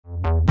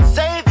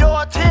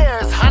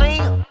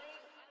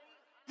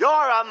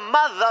a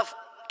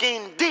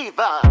motherfucking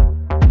diva.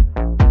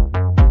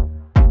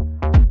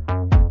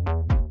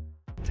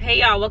 Hey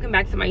y'all, welcome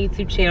back to my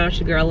YouTube channel. It's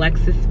your girl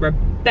Alexus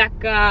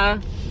Rebecca,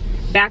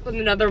 back with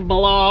another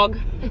vlog.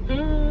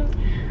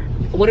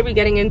 What are we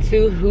getting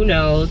into? Who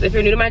knows? If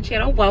you're new to my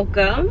channel,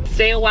 welcome.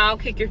 Stay a while,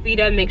 kick your feet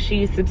up, make sure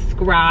you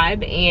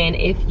subscribe. And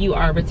if you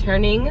are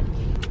returning,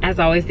 as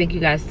always, thank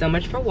you guys so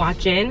much for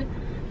watching.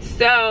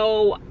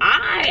 So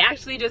I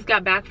actually just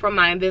got back from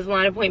my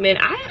Invisalign appointment.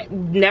 I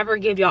never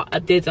give y'all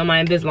updates on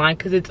my Invisalign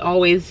because it's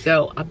always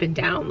so up and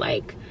down.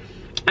 Like,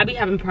 I be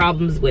having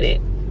problems with it.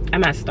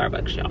 I'm at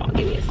Starbucks, y'all.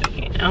 Give me a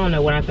second. I don't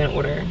know what I'm gonna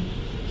order.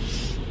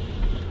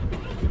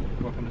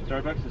 Welcome to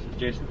Starbucks. This is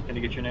Jason. Can I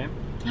get your name?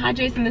 Hi,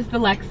 Jason. This is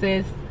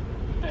Alexus.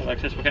 Hey,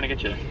 Alexis. What can I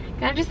get you?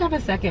 Can I just have a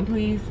second,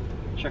 please?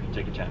 Sure.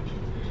 Take your time.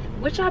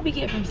 What y'all be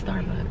getting from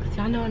Starbucks?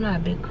 Y'all know I'm not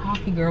a big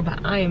coffee girl,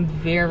 but I am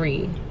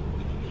very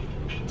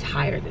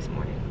tired this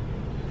morning.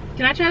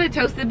 Can I try the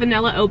toasted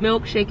vanilla oat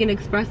milk shaken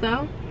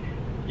espresso?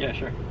 Yeah,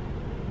 sure.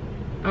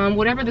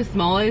 Whatever the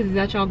small is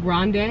that y'all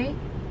grande?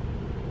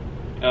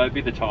 It'd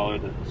be the tall or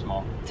the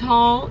small.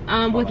 Tall,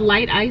 with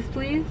light ice,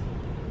 please.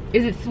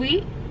 Is it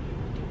sweet?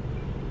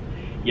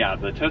 Yeah,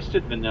 the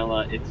toasted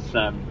vanilla. It's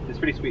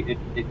pretty sweet.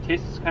 It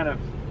tastes kind of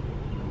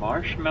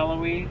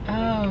marshmallowy.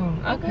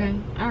 Oh, okay.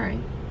 All right.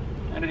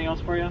 Anything else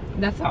for you?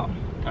 That's all.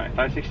 All right,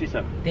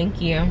 $5.67. Thank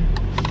you.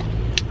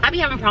 I be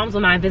having problems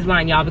with my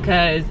Invisalign, y'all,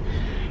 because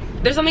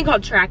there's something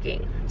called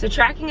tracking. So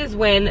tracking is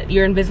when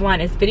your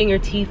Invisalign is fitting your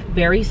teeth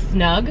very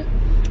snug.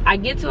 I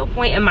get to a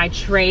point in my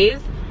trays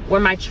where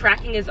my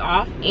tracking is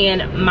off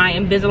and my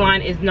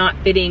Invisalign is not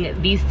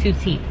fitting these two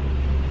teeth.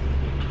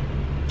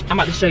 I'm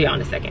about to show y'all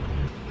in a second.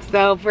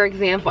 So for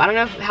example, I don't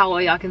know how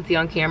well y'all can see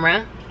on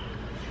camera,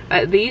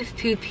 but these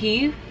two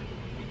teeth,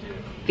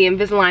 the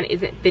Invisalign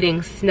isn't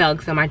fitting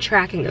snug, so my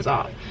tracking is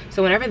off.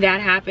 So whenever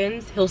that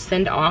happens, he'll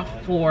send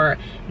off for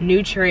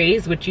new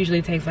trays, which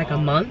usually takes like a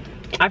month.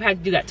 I've had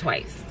to do that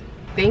twice.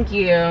 Thank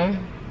you.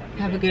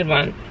 Have a good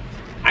one.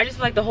 I just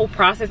feel like the whole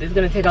process is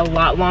gonna take a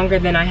lot longer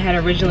than I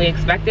had originally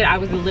expected. I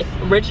was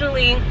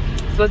originally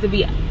supposed to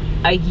be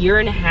a year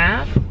and a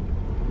half,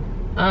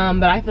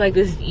 but I feel like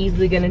this is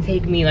easily gonna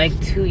take me like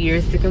 2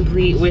 years to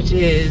complete, which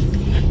is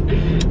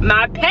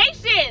my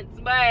patience.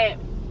 But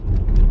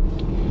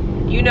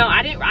you know,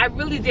 I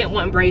really didn't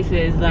want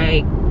braces,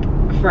 like,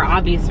 for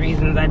obvious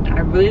reasons. I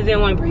really didn't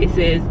want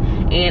braces,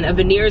 and a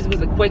veneers was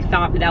a quick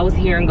thought, but that was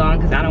here and gone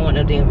because I don't want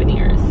no damn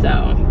veneers.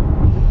 So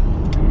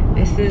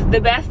this is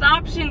the best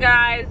option,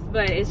 guys,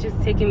 but it's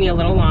just taking me a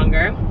little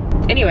longer.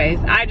 Anyways,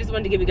 I just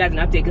wanted to give you guys an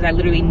update because I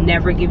literally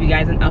never give you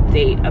guys an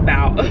update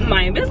about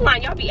my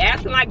Invisalign. Y'all be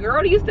asking like,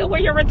 girl, do you still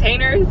wear your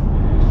retainers?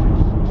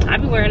 I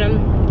be wearing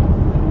them.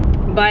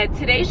 But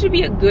today should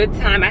be a good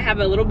time. I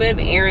have a little bit of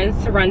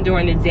errands to run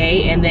during the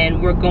day, and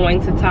then we're going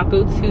to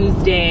Taco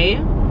Tuesday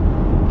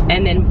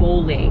and then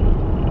bowling.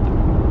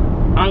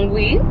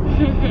 Angui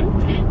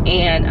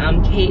and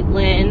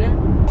Caitlin.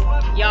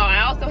 Y'all,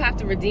 I also have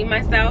to redeem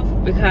myself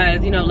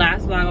because, you know,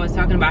 last vlog I was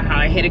talking about how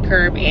I hit a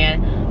curb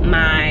and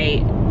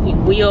my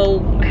wheel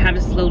had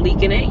a slow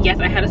leak in it.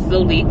 Yes, I had a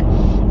slow leak.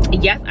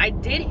 Yes, I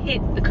did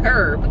hit the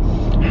curb.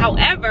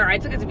 However, I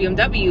took it to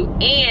BMW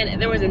and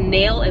there was a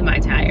nail in my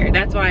tire.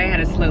 That's why I had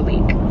a slow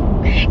leak.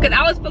 Because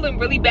I was feeling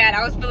really bad.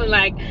 I was feeling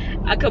like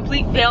a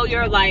complete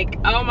failure. Like,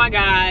 oh my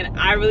God,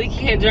 I really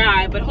can't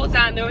drive. But the whole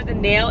time there was a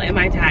nail in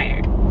my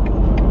tire.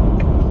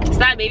 So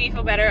that made me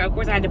feel better. Of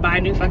course, I had to buy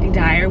a new fucking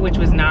tire, which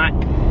was not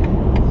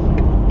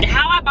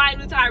how I buy a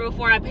new tire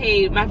before I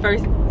paid my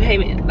first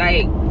payment.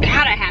 Like,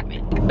 how'd that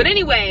happen? But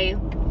anyway,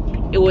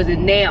 it was a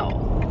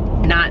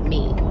nail, not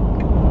me.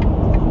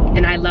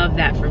 And I love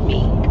that for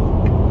me.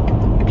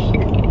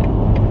 Period.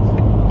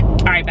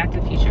 All right, back to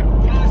the future.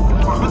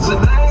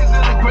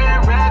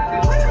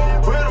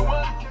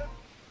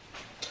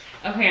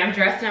 Okay, I'm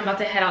dressed and I'm about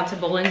to head out to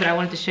bowling, but I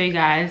wanted to show you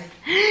guys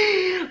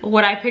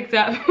what I picked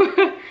up.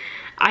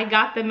 I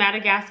got the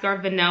Madagascar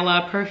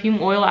vanilla perfume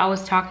oil I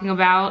was talking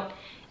about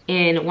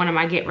in one of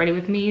my get ready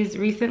with me's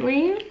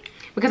recently,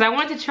 because I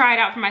wanted to try it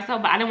out for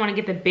myself, but I didn't want to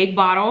get the big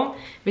bottle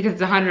because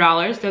it's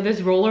 $100. So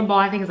this roller ball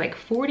I think is like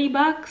 40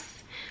 bucks.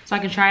 So I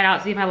can try it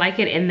out, see if I like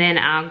it, and then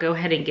I'll go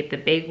ahead and get the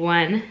big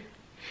one.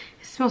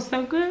 It smells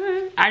so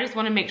good. I just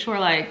want to make sure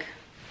like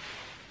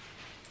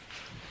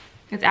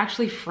it's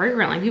actually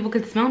fragrant, like people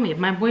could smell me. If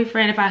my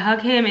boyfriend, if I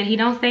hug him and he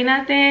don't say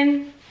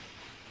nothing,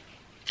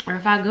 or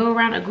if I go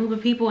around a group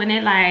of people and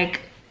they're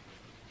like,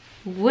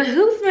 what,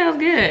 who smells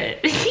good?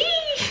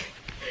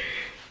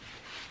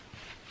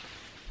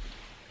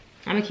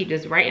 I'm gonna keep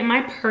this right in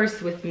my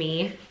purse with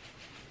me.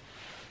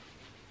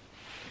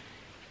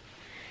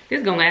 This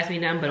is gonna last me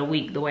nothing but a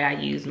week, the way I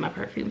use my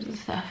perfumes and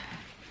stuff.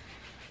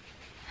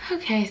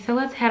 Okay, so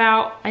let's head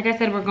out. Like I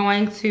said, we're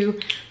going to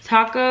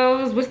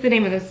Tacos. What's the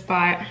name of this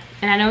spot?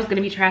 And I know it's gonna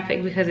be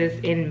traffic because it's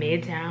in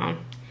Midtown.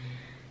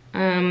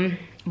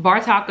 Bar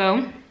Taco.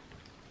 And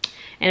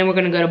then we're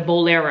gonna go to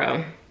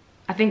Bolero.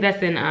 I think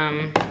that's in,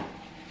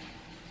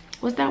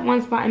 what's that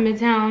one spot in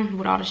Midtown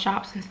with all the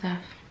shops and stuff?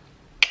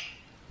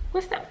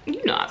 What's that?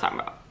 You know what I'm talking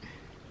about.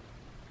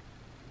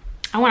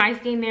 I want ice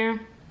cream there.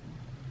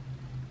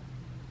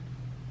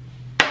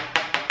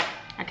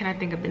 I cannot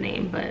think of the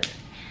name, but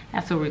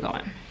that's where we're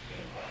going.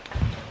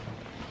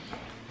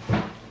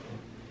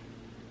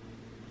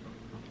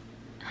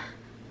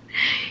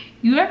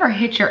 You ever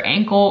hit your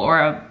ankle or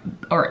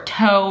a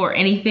toe or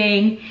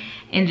anything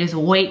and just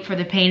wait for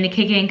the pain to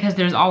kick in? Because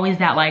there's always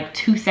that like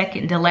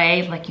 2-second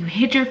delay. Like you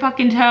hit your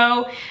fucking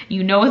toe,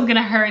 you know it's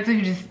gonna hurt, so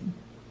you just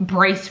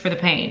brace for the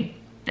pain.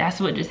 That's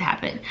what just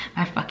happened.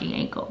 My fucking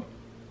ankle.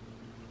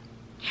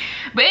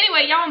 But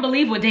anyway, y'all won't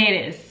believe what day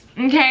it is.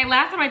 Okay,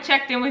 last time I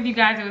checked in with you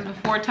guys, it was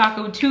before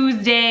Taco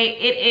Tuesday.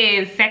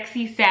 It is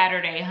Sexy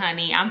Saturday,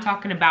 honey. I'm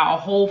talking about a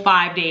whole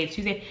 5 days.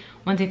 Tuesday,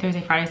 Wednesday,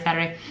 Thursday, Friday,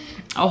 Saturday.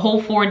 A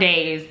whole 4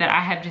 days that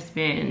I have just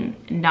been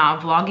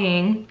not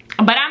vlogging.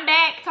 But I'm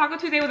back. Taco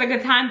Tuesday was a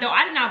good time, though.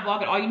 I did not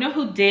vlog at all. You know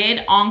who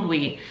did?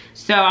 Ongui.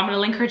 So I'm gonna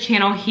link her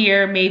channel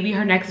here. Maybe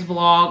her next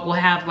vlog will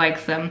have like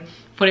some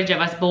footage of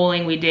us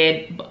bowling. We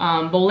did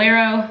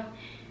Bolero.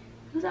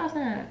 Who's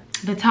outside?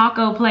 The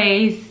taco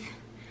place.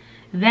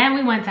 Then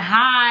we went to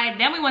Hyde.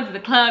 Then we went to the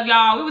club,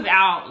 y'all. We was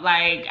out.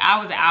 Like,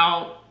 I was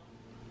out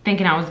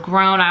thinking I was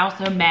grown. I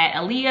also met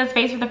Aaliyah's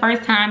face for the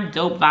first time.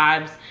 Dope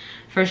vibes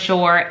for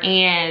sure.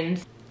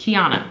 And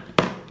Kiana.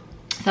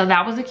 So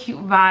that was a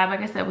cute vibe.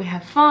 Like I said, we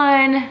had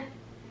fun.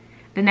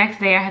 The next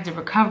day I had to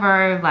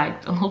recover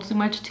like a little too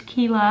much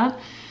tequila.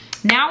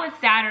 Now it's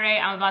Saturday.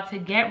 I'm about to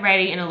get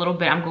ready in a little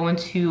bit. I'm going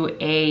to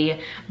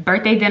a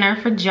birthday dinner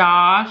for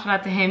Josh. Shout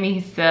out to him.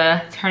 He's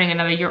turning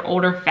another year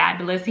older.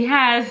 Fabulous. He's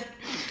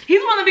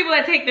one of the people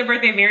that take their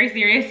birthday very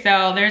serious.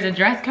 So there's a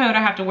dress code. I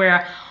have to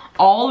wear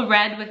all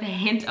red with a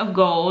hint of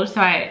gold.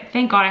 So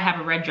thank God I have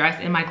a red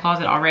dress in my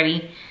closet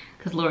already,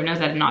 because Lord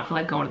knows I did not feel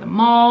like going to the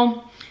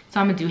mall.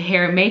 So I'm gonna do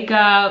hair and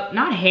makeup.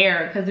 Not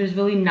hair, because there's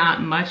really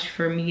not much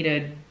for me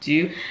to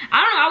do.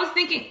 I don't know, I was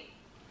thinking,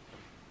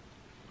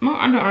 my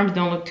underarms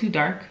don't look too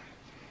dark.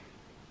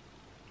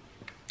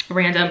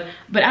 Random.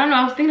 But I don't know,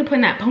 I was thinking of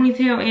putting that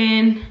ponytail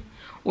in,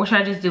 or should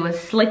I just do a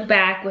slick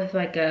back with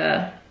like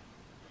a,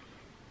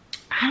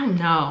 I don't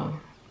know.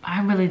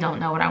 I really don't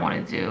know what I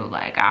want to do.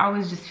 Like, I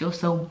always just feel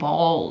so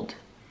bald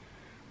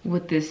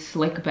with this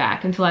slick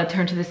back until I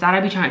turn to the side.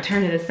 I be trying to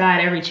turn to the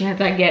side every chance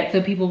I get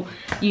so people,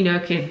 you know,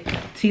 can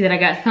see that I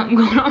got something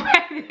going on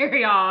back there,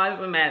 y'all.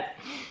 It's a mess.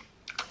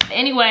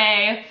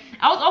 Anyway,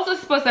 I was also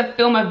supposed to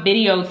film a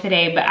video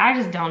today, but I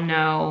just don't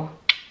know.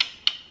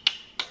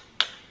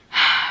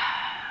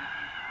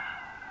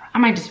 I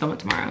might just film it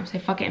tomorrow. Say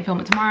fuck it and film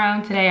it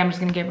tomorrow. Today I'm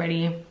just gonna get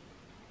ready,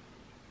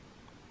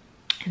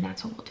 and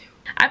that's what we'll do.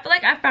 I feel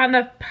like I found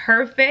the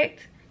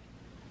perfect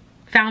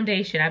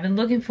foundation. I've been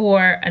looking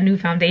for a new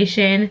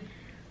foundation.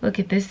 Look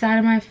at this side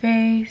of my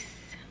face.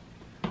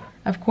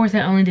 Of course,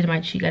 I only did my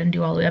cheek. I didn't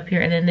do all the way up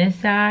here, and then this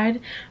side.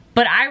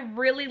 But I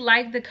really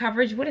like the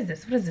coverage. What is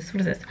this? What is this?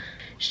 What is this?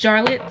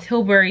 Charlotte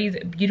Tilbury's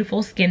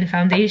Beautiful Skin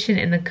Foundation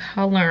in the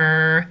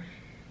color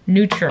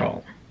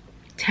Neutral.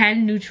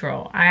 10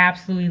 Neutral. I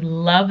absolutely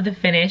love the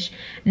finish.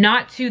 The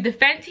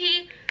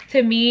Fenty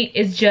to me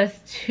is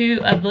just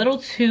a little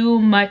too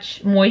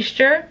much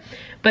moisture.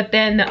 But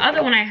then the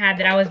other one I had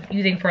that I was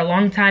using for a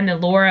long time,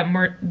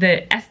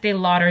 the Estee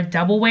Lauder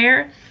Double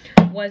Wear,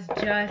 was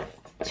just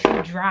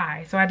too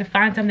dry. So I had to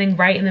find something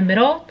right in the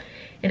middle.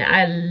 And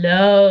I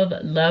love,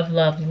 love,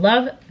 love,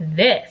 love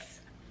this.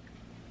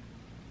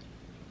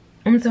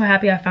 I'm so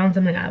happy I found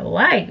something I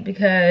like,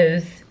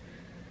 because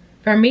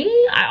for me,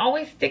 I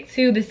always stick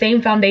to the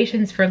same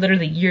foundations for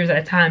literally years at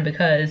a time,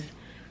 because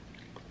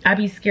I'd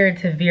be scared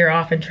to veer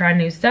off and try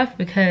new stuff,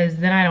 because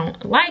then I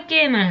don't like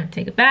it and I have to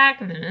take it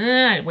back and then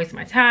I waste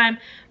my time.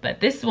 But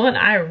this one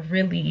I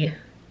really,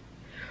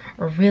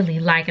 really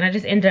like, and I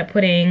just ended up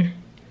putting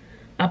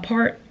a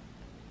part.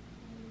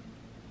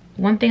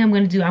 One thing I'm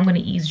gonna do, I'm gonna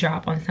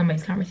eavesdrop on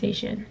somebody's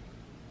conversation.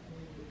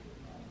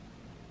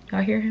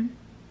 Y'all hear him?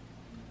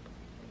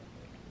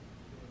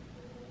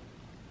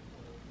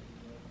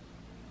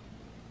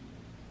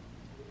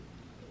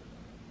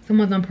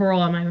 Someone's on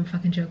parole. I'm not even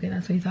fucking joking.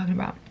 That's what he's talking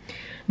about.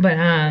 But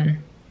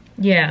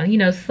yeah, you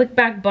know, slick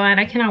back bun.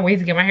 I cannot wait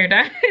to get my hair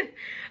done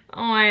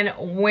on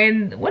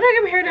when did I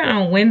get my hair done?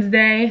 On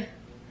Wednesday.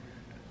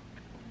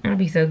 I'll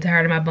be so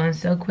tired of my bun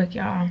so quick,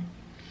 y'all.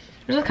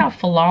 Look how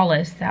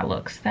flawless that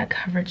looks. That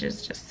coverage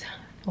is just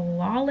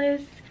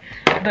flawless.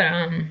 But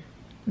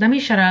let me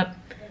shut up,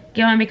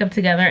 get my makeup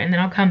together, and then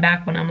I'll come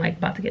back when I'm like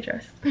about to get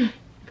dressed.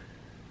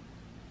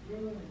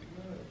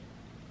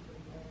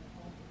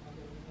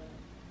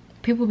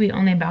 People be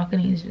on their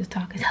balconies just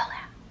talking so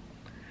loud.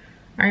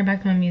 All right,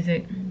 back to my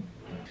music.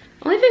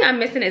 Only thing I'm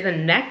missing is a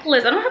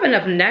necklace. I don't have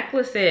enough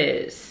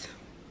necklaces.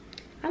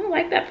 I don't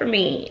like that for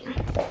me.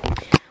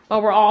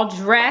 Well, we're all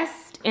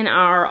dressed in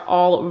our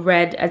all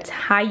red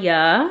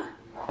attire.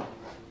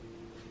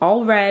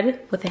 All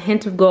red with a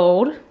hint of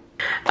gold.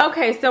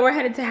 Okay, so we're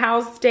headed to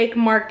House Steak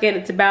Market.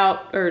 It's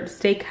about, or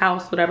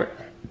Steakhouse, whatever.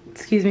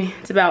 Excuse me,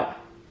 it's about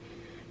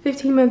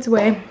 15 minutes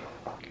away.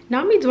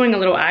 Not me doing a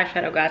little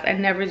eyeshadow, guys. I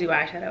never do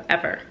eyeshadow,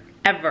 ever,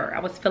 ever. I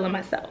was feeling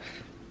myself.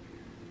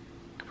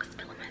 I was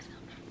feeling myself.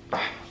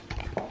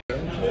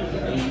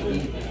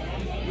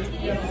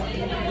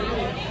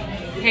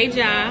 Hey,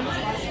 John.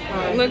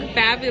 Look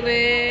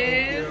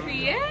fabulous.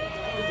 Yeah.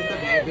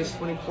 Bitch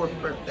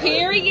 24th birthday.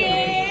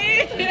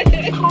 Period.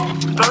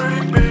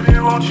 30, baby,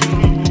 won't you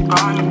meet me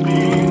by the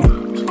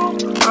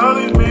beach?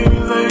 Early, maybe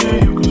later,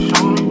 you can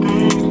show me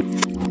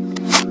things.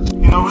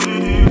 You know what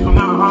it is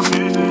whenever I'm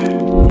busy.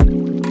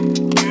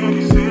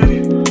 Candy City,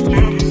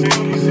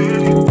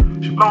 city.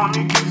 She blowing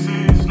me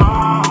kisses,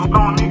 no.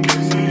 Blowing me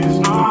kisses,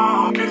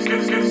 no.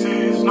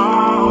 Kisses,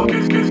 no.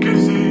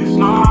 Kisses,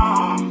 no.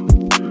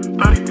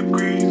 30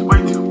 degrees,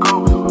 way too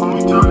cold, so hold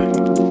me tight.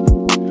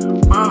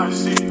 Will I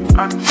see you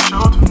at the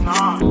show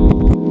tonight?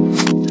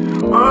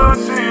 Will I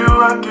see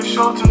you at the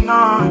show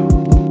tonight?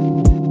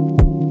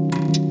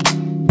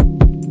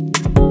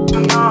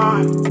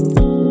 Tonight.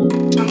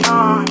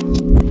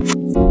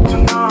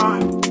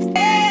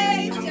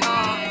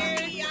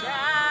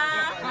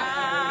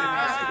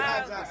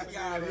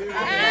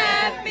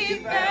 Happy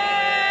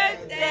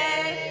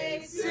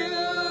birthday to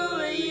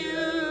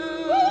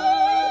you.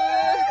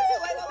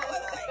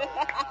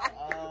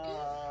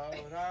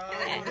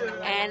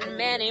 And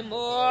many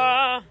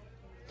more.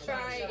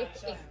 Try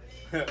it.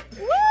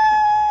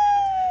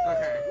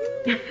 Okay.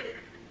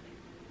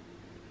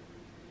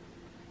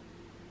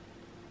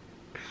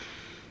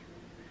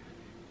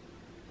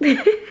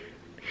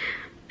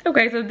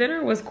 Okay, so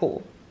dinner was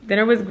cool.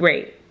 Dinner was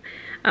great.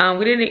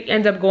 We didn't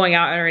end up going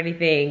out or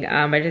anything.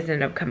 I just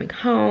ended up coming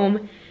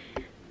home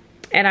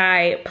and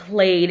I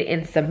played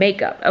in some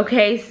makeup.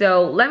 Okay,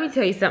 so let me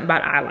tell you something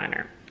about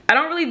eyeliner. I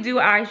don't really do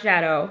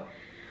eyeshadow,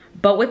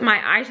 but with my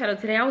eyeshadow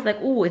today, I was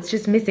like, ooh, it's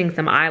just missing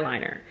some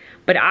eyeliner.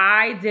 But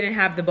I didn't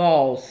have the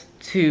balls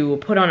to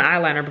put on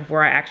eyeliner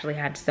before I actually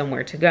had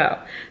somewhere to go.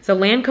 So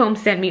Lancome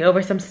sent me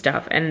over some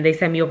stuff and they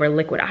sent me over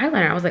liquid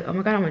eyeliner. I was like, oh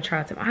my God, I'm gonna try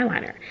out some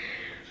eyeliner.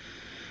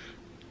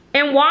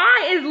 And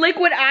why is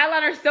liquid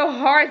eyeliner so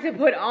hard to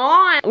put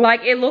on?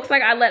 Like, it looks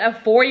like I let a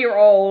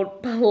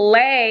 4-year-old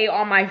play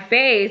on my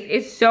face.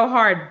 It's so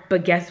hard,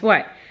 but guess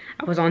what?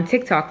 I was on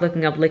TikTok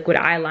looking up liquid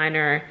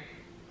eyeliner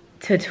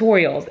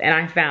tutorials and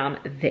I found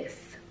this.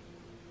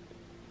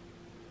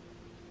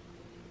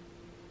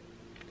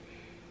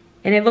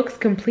 And it looks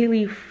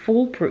completely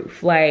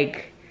foolproof.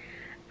 Like,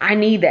 I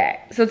need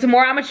that. So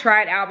tomorrow I'm gonna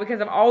try it out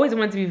because I've always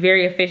wanted to be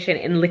very efficient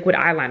in liquid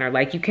eyeliner.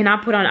 Like, you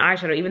cannot put on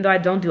eyeshadow, even though I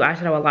don't do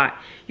eyeshadow a lot.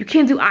 You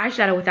can't do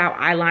eyeshadow without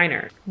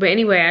eyeliner. But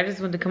anyway, I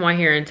just wanted to come on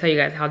here and tell you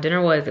guys how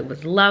dinner was. It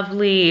was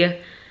lovely.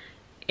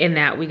 In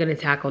that we're gonna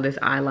tackle this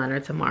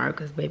eyeliner tomorrow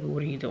because baby,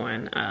 what are you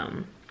doing?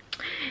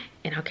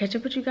 And I'll catch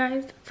up with you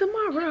guys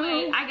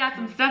tomorrow. I got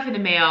some stuff in the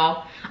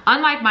mail.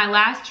 Unlike my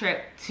last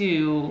trip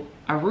to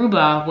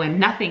Aruba when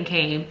nothing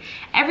came,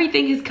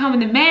 everything has come in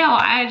the mail.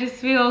 I just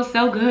feel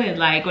so good,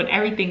 like when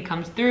everything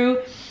comes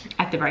through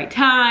at the right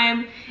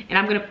time. And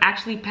I'm gonna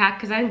actually pack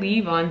because I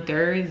leave on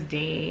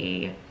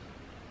Thursday.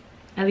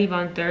 I leave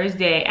on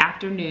Thursday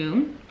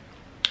afternoon.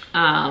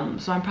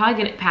 So I'm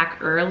probably gonna pack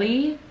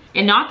early.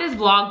 And not this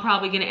vlog,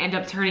 probably gonna end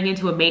up turning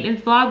into a maintenance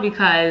vlog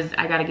because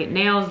I gotta get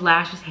nails,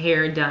 lashes,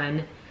 hair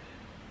done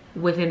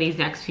within these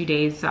next few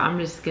days. So I'm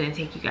just gonna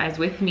take you guys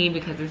with me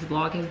because this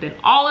vlog has been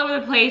all over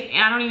the place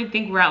and I don't even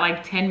think we're at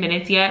like 10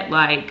 minutes yet.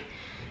 Like,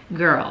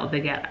 girl,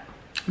 the ghetto.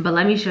 But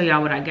let me show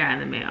y'all what I got in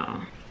the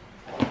mail.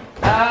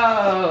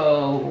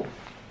 Oh,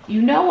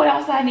 you know what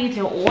else I need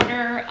to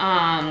order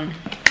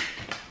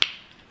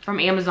from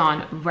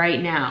Amazon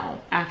right now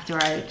after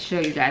I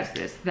show you guys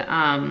this?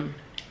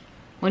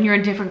 When you're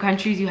in different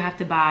countries, you have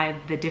to buy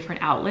the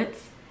different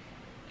outlets.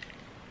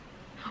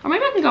 Or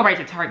maybe I can go right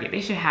to Target.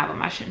 They should have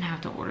them. I shouldn't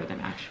have to order them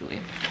actually.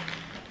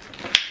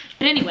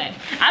 But anyway,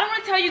 I don't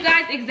want to tell you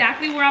guys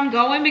exactly where I'm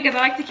going because I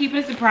like to keep it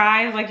a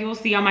surprise. Like, you will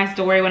see on my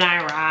story when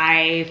I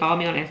arrive. Follow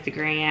me on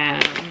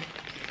Instagram.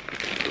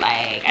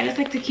 Like, I just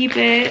like to keep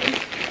it,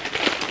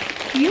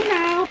 you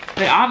know.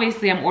 But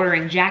obviously I'm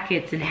ordering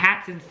jackets and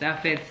hats and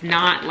stuff. It's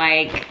not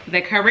like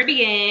the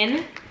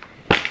Caribbean,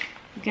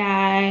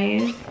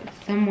 guys.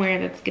 It's somewhere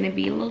that's gonna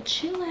be a little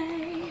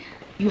chilly.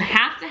 You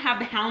have to have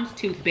the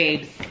houndstooth,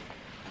 babes.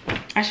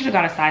 I should have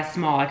got a size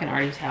small, I can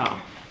already tell.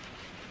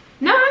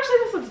 No, actually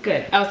this looks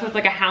good. Oh, so it's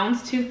like a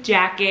houndstooth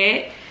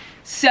jacket.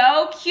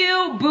 So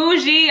cute,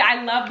 bougie.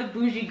 I love the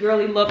bougie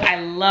girly look.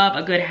 I love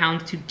a good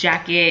houndstooth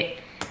jacket.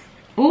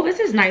 Oh, this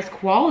is nice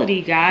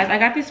quality, guys. I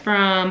got this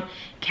from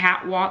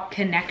Catwalk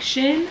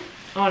Connection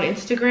on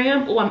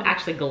Instagram. Oh, I'm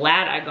actually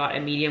glad I got a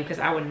medium because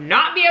I would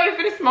not be able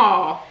to fit a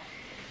small.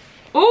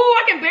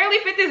 Oh, I can barely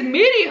fit this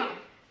medium.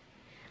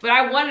 But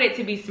I wanted it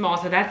to be small,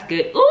 so that's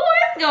good. Oh,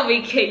 it's gonna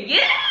be cute, yeah!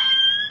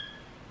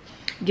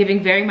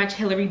 Giving very much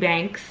Hillary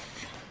Banks.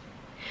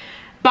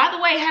 By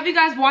the way, have you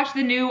guys watched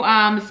the new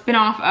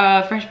spin-off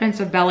of Fresh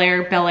Prince of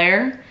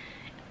Bel-Air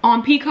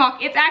on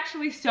Peacock? It's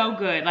actually so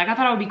good. Like, I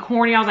thought it would be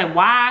corny. I was like,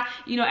 why?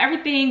 You know,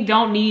 everything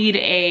don't need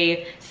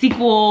a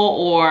sequel,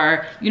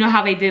 or you know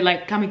how they did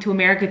like Coming to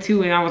America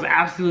 2 and I was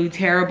absolutely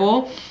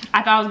terrible.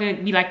 I thought it was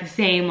gonna be like the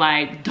same,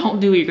 like, don't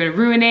do it, you're gonna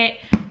ruin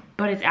it.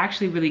 But it's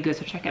actually really good,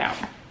 so check it out.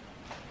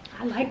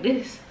 I like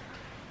this.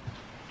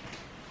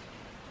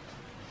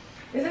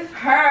 This is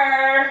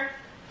her.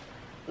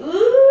 Ooh.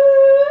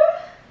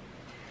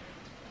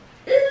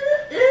 Ooh.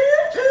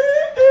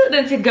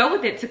 to go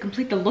with it to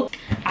complete the look,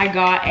 I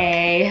got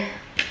a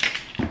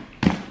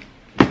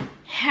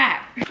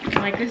hat.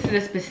 Like, this is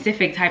a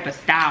specific type of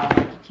style.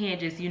 Like, you can't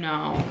just, you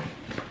know.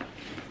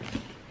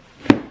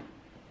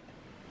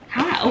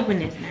 How do I open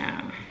this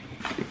now?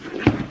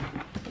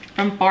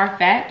 From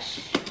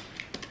Farfetch.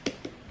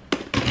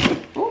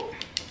 Ooh.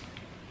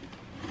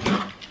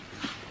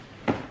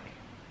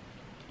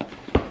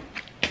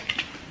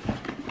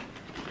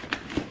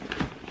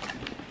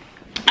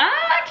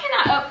 I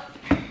cannot. Oh.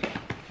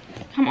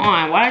 Come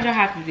on, why did y'all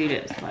have to do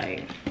this?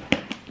 Like.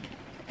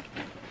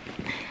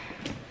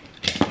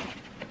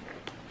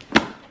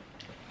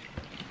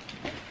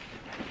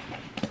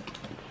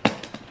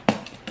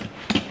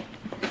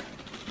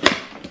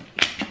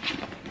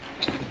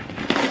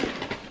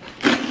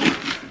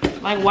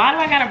 Like, why do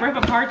I gotta rip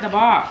apart the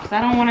box?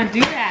 I don't wanna do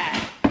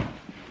that.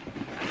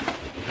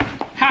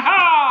 Ha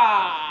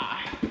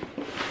ha!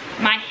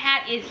 My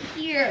hat is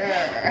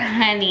here,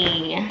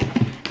 honey.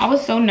 I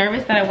was so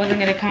nervous that I wasn't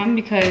gonna come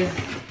because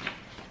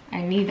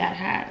I need that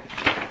hat.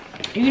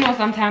 You know,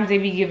 sometimes they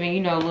be giving,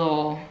 you know,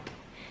 little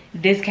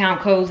discount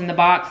codes in the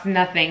box.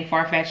 Nothing,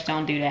 Farfetch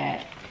don't do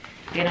that.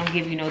 They don't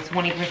give you no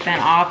 20%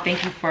 off.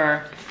 Thank you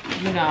for,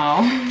 you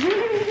know,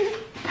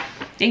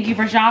 thank you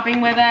for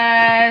shopping with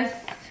us.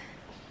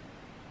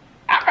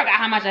 I forgot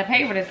how much I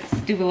paid for this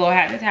stupid little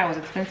hat. This hat was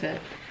expensive.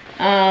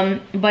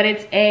 But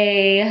it's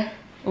a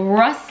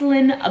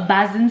Ruslan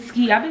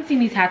Basinski. I've been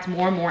seeing these hats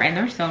more and more, and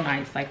they're so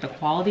nice. Like, the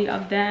quality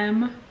of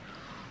them.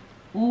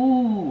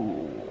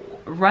 Ooh.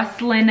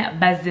 Ruslan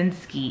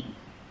Basinski.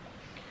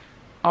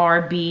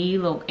 RB,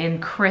 look,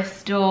 in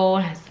crystal.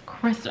 It has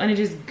crystal, and it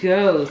just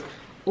goes.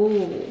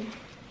 Ooh.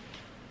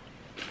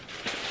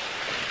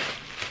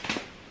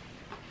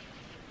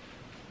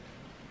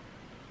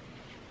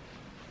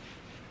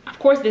 Of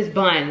course, this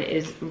bun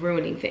is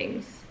ruining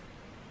things.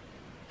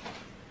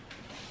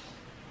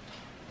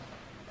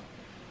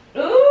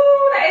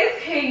 Ooh, that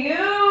is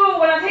cute.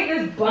 When I take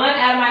this bun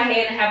out of my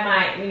head and have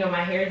my, you know,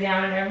 my hair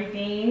down and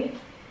everything.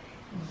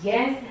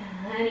 Yes,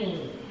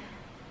 honey.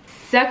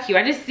 So cute.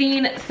 I just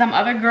seen some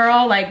other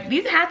girl, like,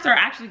 these hats are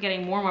actually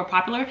getting more and more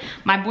popular.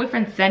 My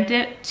boyfriend sent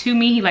it to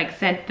me. He like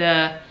sent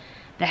the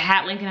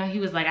hat link, and he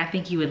was like, I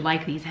think you would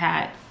like these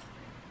hats.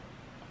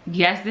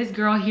 Yes, this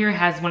girl here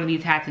has one of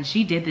these hats, and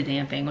she did the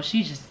damn thing. Well,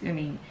 she just, I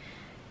mean,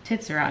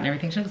 tits are out and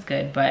everything. She looks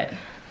good, but,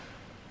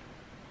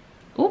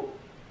 ooh,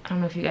 I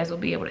don't know if you guys will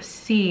be able to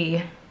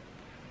see.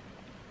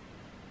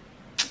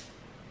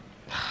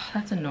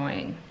 That's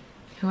annoying.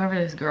 Whoever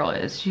this girl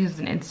is, she's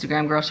an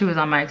Instagram girl. She was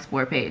on my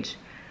Explore page.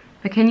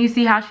 But can you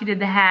see how she did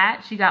the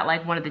hat? She got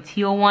like one of the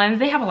teal ones.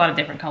 They have a lot of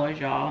different colors,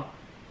 y'all.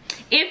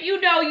 If you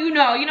know, you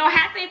know. You know,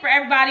 hats ain't for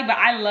everybody, but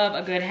I love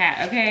a good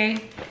hat, okay?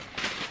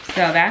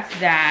 So that's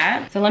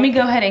that. So let me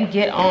go ahead and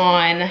get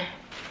on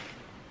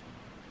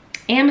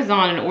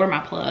Amazon and order my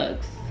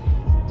plugs.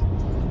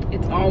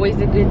 It's always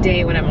a good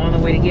day when I'm on the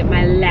way to get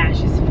my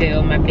lashes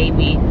filled. My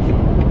baby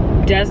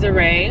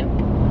Desiree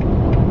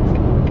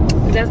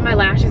does my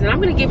lashes, and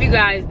I'm gonna give you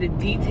guys the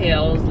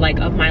details like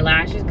of my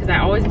lashes, because I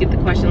always get the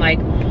question like,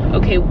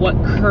 okay, what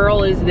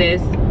curl is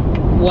this?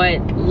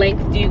 What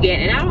length do you get?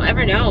 And I don't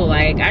ever know.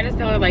 Like, I just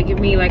tell her like, give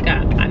me like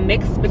a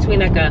mix between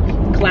like a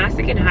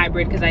classic and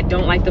hybrid, because I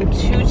don't like them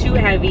too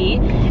heavy,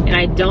 and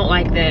I don't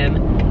like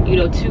them, you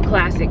know, too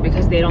classic,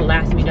 because they don't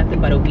last me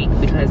nothing but a week,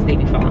 because they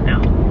be falling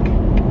out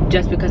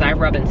just because I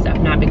rub and stuff,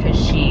 not because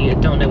she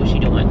don't know what she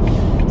doing.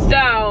 So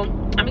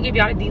I'm gonna give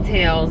y'all the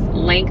details,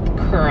 length,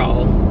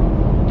 curl,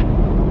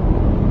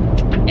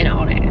 and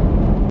all that.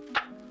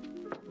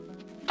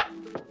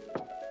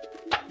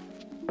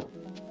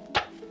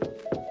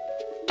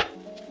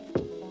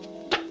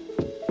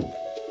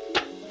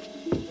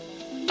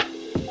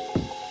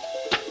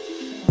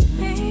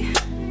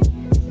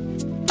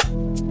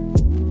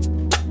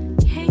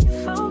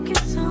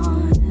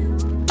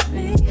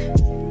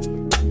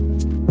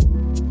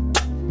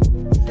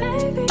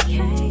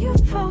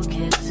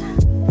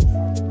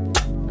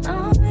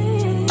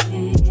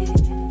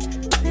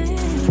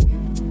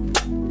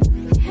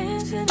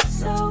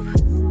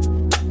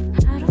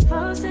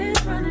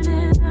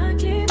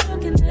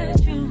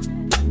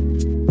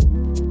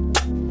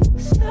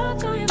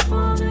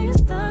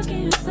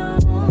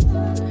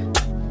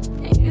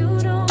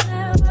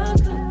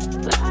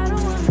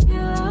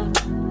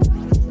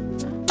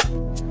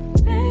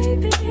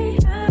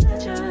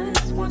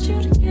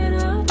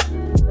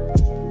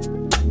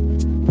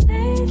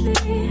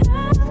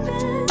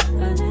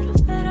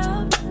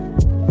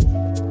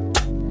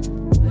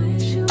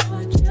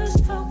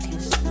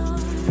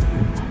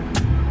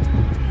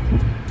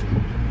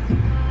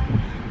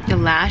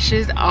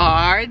 Lashes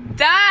are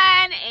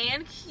done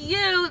and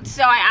cute.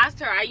 So I asked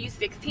her, I use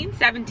 16,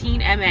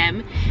 17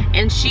 mm,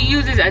 and she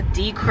uses a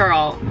D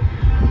curl,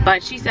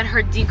 but she said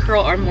her D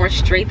curl are more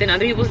straight than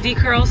other people's D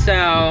curl. So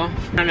I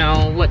don't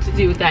know what to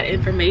do with that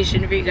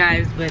information for you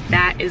guys, but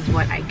that is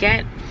what I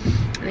get.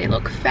 They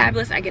look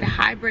fabulous. I get a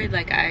hybrid,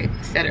 like I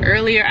said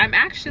earlier. I'm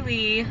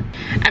actually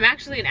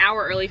an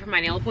hour early for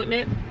my nail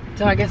appointment,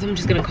 so I guess I'm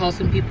just gonna call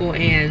some people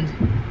and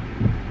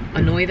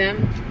annoy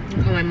them.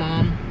 I'll call my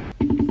mom.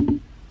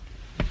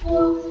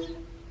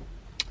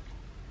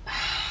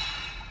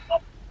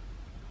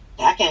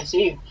 I can't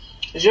see you.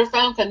 Is your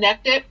phone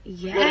connected?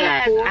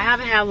 Yes. I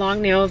haven't had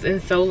long nails in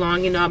so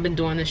long. You know, I've been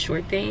doing the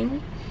short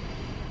thing.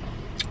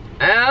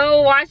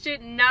 Oh, watch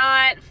it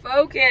not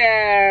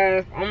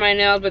focus on my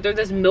nails, but they're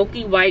this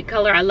milky white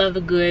color. I love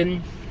the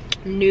good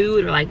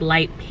nude or like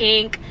light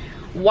pink,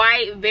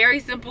 white, very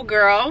simple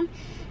girl.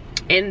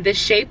 And the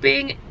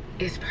shaping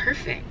is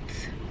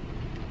perfect.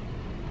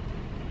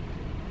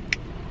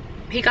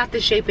 He got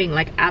the shaping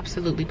like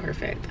absolutely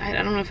perfect. I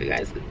don't know if you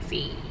guys can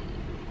see.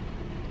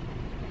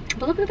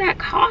 But look at that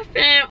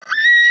coffin.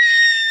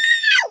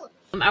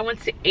 I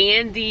went to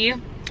Andy.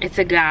 It's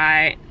a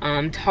guy,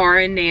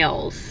 Tara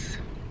Nails.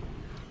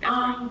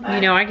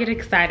 You know, I get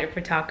excited for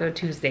Taco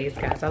Tuesdays,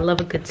 guys. I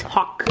love a good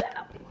taco.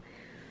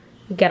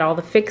 We got all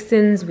the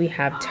fixins. We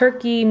have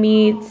turkey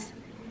meats,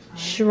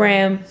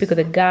 shrimp, pico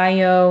de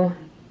gallo,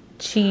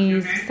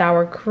 cheese,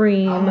 sour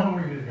cream,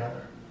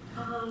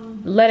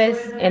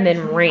 lettuce, and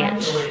then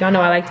ranch. Y'all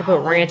know I like to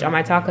put ranch on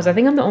my tacos. I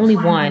think I'm the only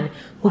one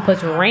who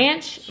puts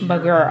ranch, but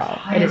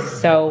girl, it is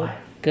so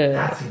good.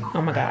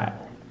 Oh my God.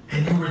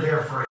 And you were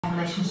there for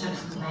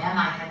relationships with men.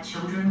 I had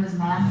children with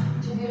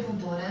men, 2 beautiful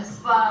daughters,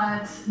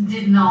 but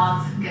did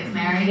not get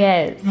married.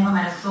 Yes. Never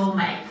met a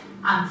soulmate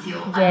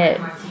until I Yes.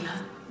 met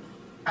Martina.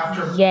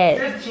 After Yes.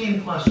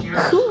 15 plus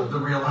years of the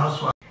Real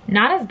Housewives.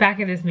 Not us back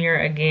in this mirror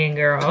again,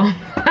 girl.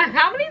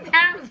 How many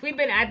times we've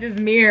been at this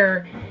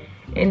mirror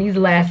in these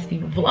last few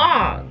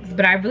vlogs?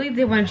 But I really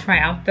did want to try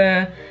out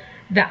the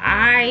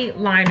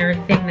eyeliner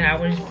thing that I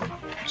was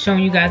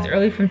showing you guys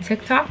earlier from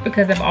TikTok,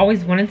 because I've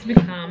always wanted to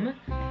become,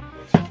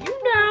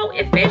 you know,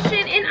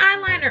 efficient in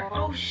eyeliner.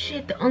 Oh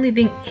shit, the only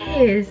thing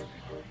is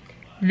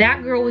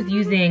that girl was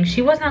using,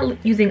 she was not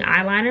using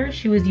eyeliner,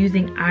 she was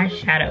using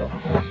eyeshadow.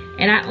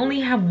 And I only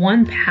have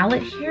one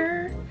palette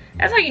here.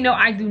 That's how you know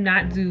I do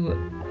not do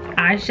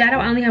eyeshadow.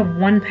 I only have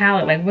one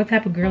palette. Like, what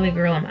type of girly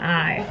girl am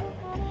I?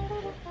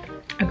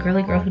 A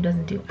girly girl who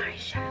doesn't do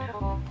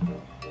eyeshadow.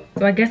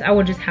 So I guess I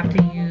will just have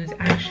to use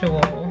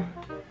actual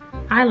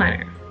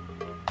eyeliner.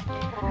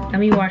 Let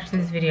me watch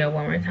this video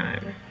one more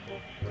time.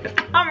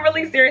 I'm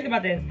really serious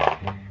about this.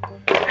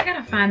 I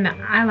gotta find the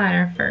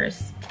eyeliner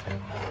first.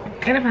 I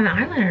gotta find the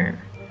eyeliner.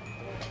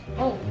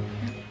 Oh.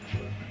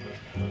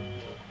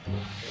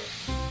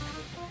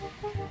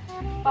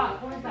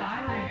 Fuck, where's the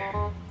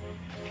eyeliner?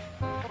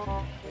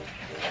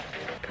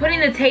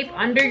 Putting the tape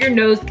under your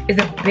nose is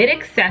a bit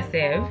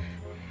excessive,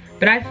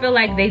 but I feel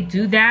like they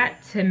do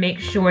that to make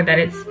sure that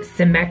it's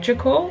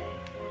symmetrical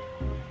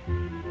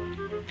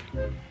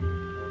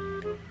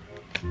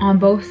on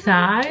both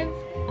sides.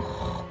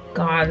 Oh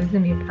God, this is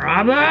gonna be a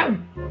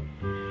problem.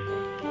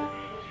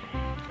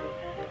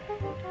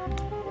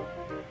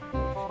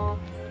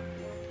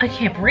 I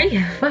can't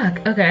breathe,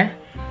 fuck, okay.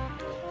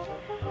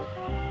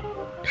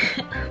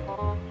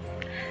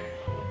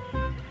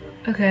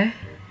 Okay.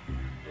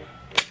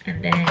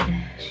 And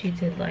then she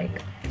did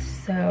like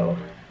so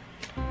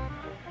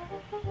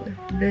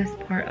with this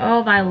part.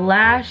 Oh, my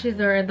lashes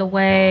are in the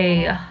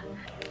way.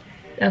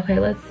 Okay,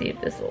 let's see if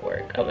this will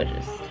work. I would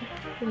just,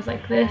 it was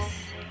like this.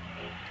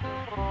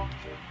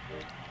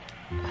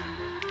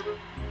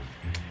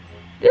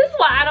 This is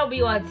why I don't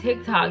be on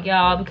TikTok,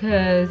 y'all,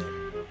 because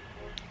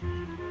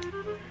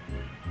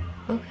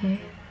okay.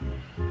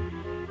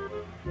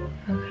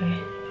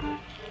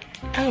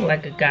 I look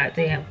like a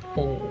goddamn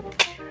fool.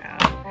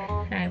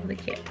 I really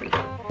can't breathe.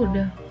 Oh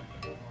no.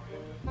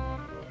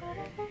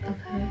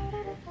 Okay.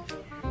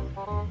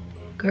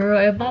 Girl,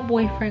 if my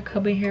boyfriend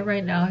come in here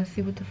right now and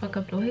see what the fuck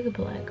I'm doing, he'll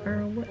be like,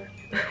 girl,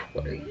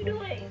 what are you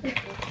doing?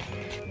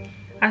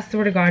 I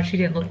swear to God, she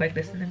didn't look like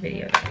this in the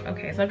video.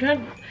 Okay, so I'm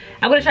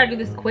gonna try to do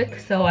this quick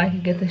so I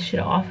can get this shit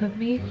off of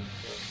me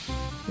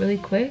really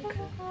quick.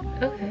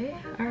 Okay,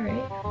 all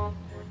right.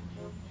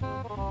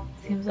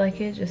 Seems like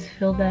it, just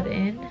fill that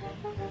in.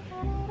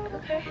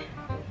 Okay.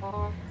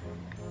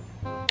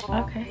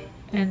 Okay,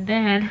 and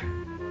then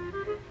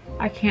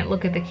I can't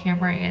look at the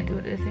camera and do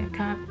it at the same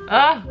time.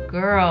 Oh,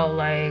 girl,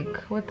 like,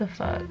 what the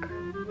fuck?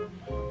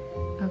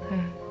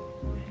 Okay.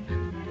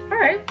 All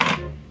right.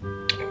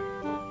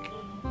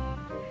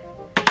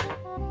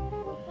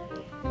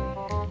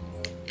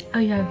 Oh,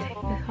 you gotta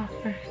take this off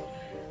first.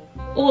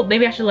 Oh,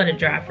 maybe I should let it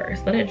dry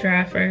first. Let it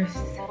dry first.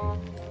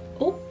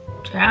 Oh,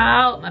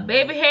 child, my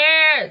baby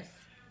hairs.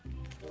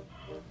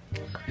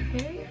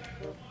 Okay.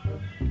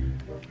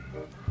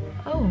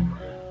 Oh.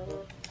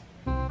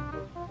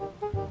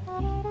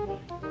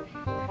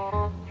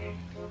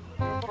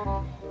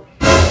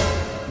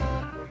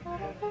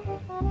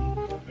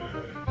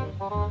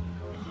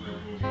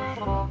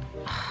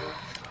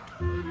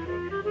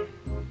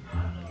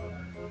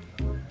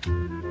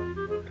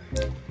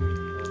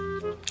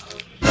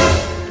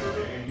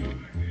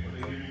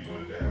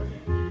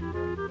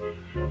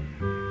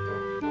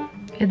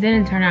 It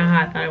didn't turn out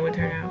how I thought it would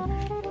turn out.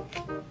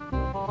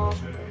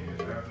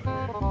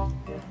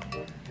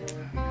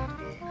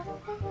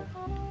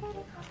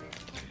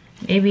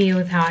 Maybe it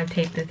was how I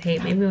taped the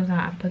tape. Maybe it was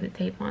how I put the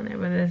tape on there,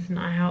 but that's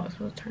not how it's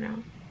supposed to turn out.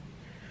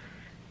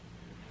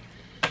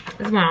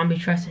 This is why I don't be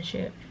trusting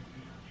shit.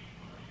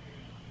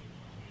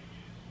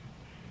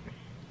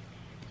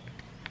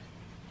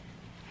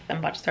 I'm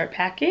about to start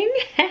packing.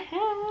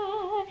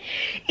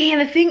 And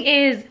the thing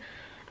is,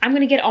 I'm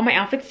gonna get all my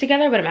outfits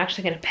together, but I'm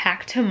actually gonna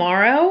pack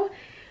tomorrow.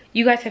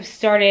 You guys have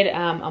started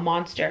a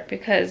monster,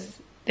 because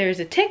there's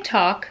a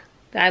TikTok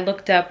that I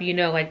looked up, you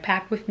know, like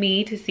pack with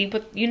me, to see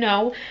what, you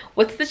know,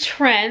 what's the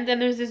trend.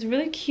 And there's this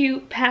really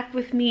cute pack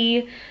with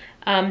me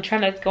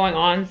trend that's going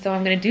on. So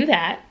I'm gonna do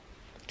that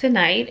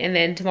tonight. And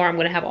then tomorrow I'm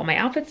gonna have all my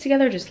outfits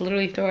together, just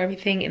literally throw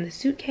everything in the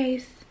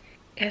suitcase.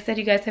 Like I said,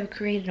 you guys have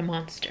created a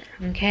monster,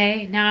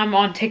 okay? Now I'm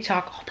on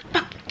TikTok all the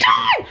fucking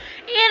time.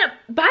 And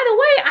by the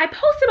way, I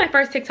posted my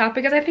first TikTok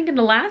because I think in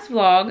the last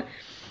vlog,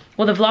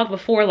 well, the vlog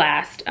before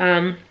last,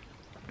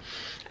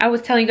 I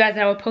was telling you guys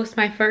that I would post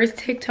my first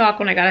TikTok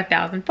when I got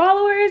 1,000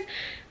 followers.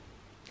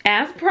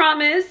 As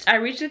promised, I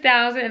reached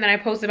 1,000 and then I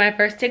posted my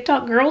first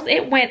TikTok. Girls,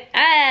 it went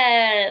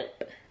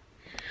up.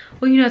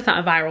 Well, you know it's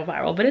not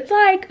viral, but it's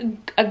like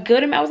a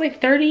good amount. It was like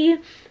 30,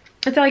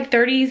 it's like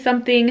 30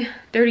 something,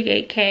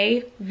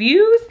 38K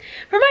views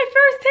for my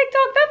first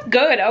TikTok. That's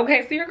good,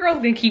 okay? So your girl's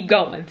gonna keep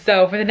going.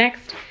 So for the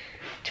next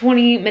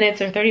 20 minutes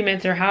or 30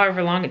 minutes or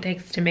however long it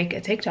takes to make a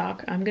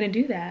TikTok, I'm gonna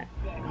do that.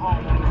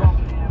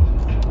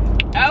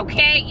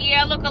 Okay,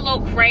 yeah, I look a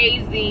little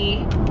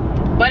crazy,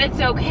 but it's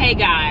okay,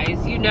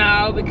 guys, you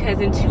know, because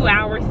in 2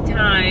 hours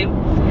time,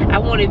 I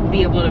want to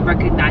be able to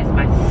recognize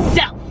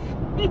myself.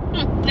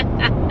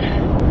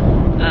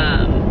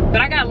 But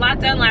I got a lot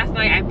done last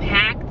night. I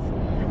packed.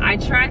 I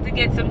tried to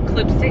get some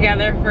clips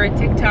together for a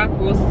TikTok.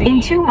 We'll see.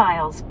 In 2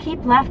 miles,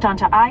 keep left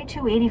onto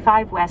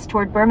I-285 west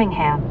toward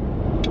Birmingham.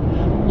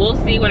 We'll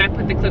see when I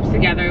put the clips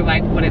together,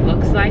 like what it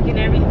looks like and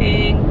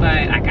everything.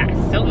 But I got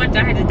so much.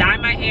 I had to dye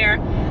my hair.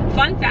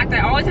 Fun fact,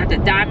 I always have to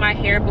dye my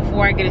hair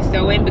before I get a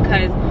sew-in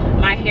because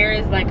my hair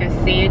is like a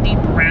sandy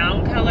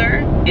brown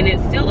color and it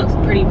still looks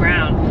pretty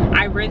brown.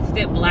 I rinsed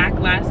it black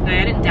last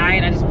night. I didn't dye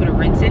it, I just put a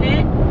rinse in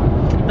it.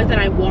 But then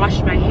I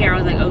washed my hair.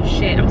 I was like, oh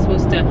shit, I'm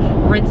supposed to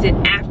rinse it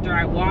after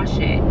I wash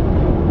it,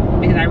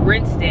 because I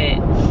rinsed it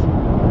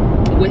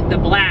with the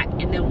black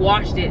and then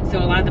washed it, so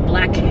a lot of the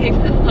black came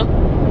out.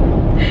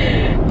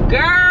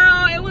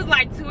 Girl, it was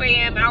like 2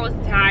 a.m. I was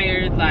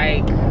tired,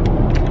 like.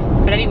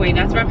 But anyway,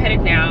 that's where I'm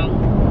headed now.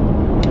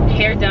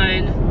 Hair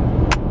done,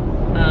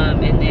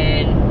 and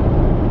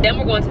then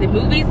we're going to the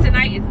movies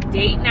tonight. It's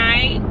date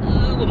night.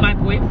 Ooh, with my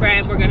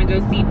boyfriend. We're gonna go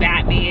see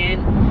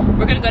Batman.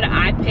 We're gonna go to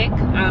iPic,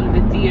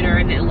 the theater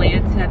in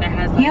Atlanta that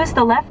has like, use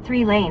the left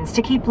 3 lanes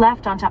to keep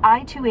left onto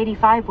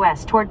I-285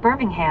 west toward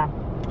Birmingham.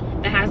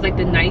 that has like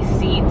the nice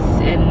seats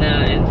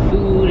and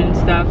food and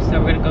stuff.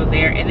 So we're gonna go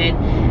there, and then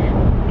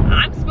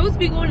I'm supposed to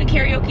be going to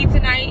karaoke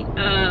tonight.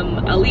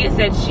 Aaliyah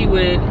said she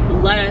would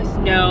let us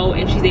know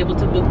if she's able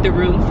to book the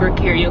room for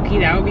karaoke.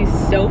 That would be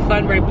so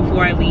fun right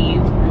before I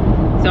leave.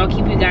 So I'll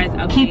keep you guys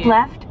updated. Keep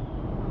left.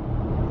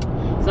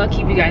 So I'll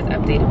keep you guys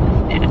updated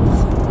with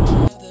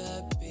that.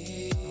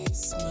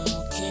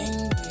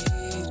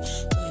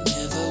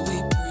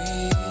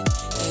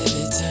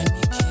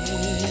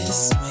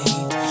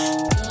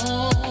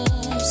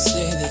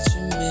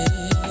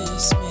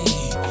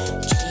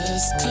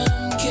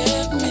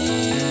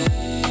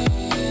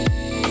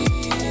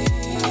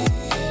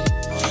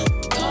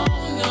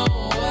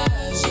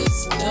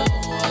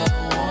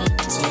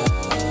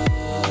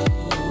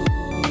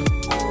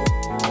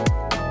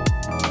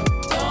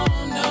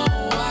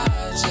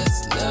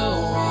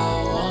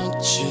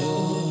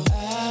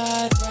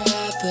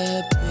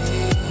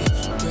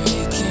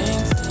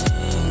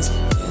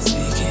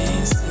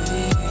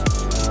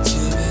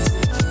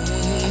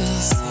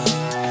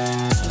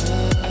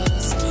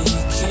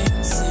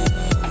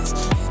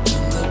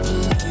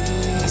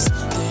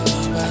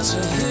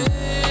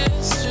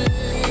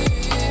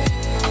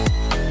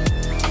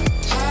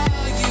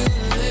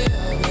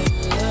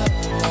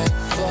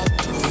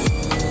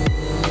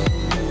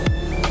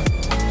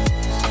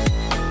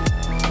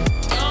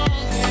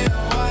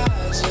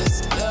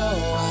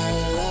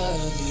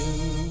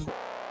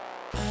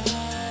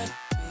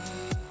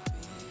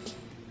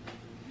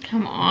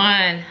 Come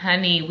on,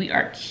 honey, we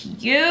are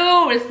cute.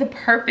 It's the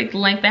perfect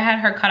length. I had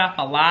her cut off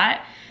a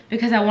lot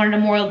because I wanted a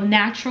more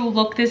natural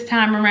look this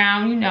time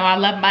around. You know, I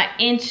love my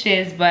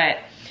inches, but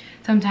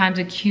sometimes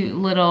a cute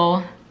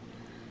little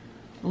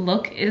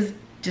look is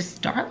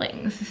just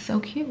darling. This is so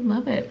cute,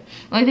 love it.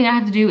 The only thing I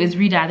have to do is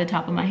re-dye the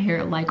top of my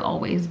hair like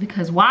always,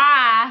 because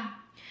why?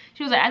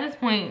 She was like, at this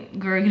point,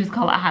 girl, you just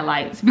call it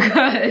highlights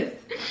because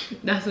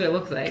that's what it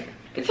looks like.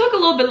 It took a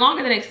little bit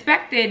longer than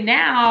expected.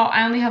 Now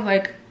I only have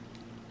like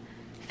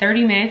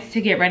 30 minutes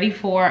to get ready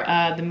for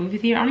the movie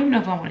theater. I don't even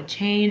know if I want to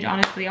change,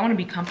 honestly. I want to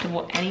be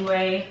comfortable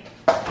anyway.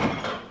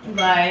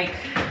 Like,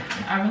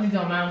 I really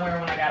don't mind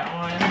wearing what I got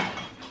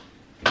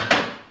on.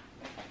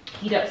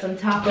 Heat up some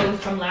tacos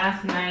from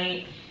last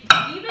night.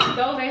 Even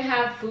though they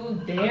have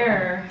food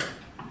there,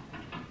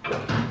 but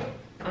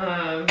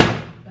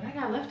I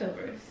got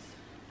leftovers.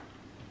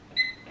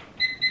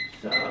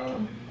 So,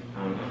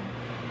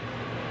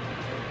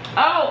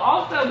 Oh,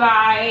 also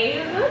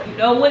guys, you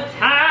know what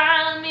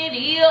time it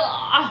is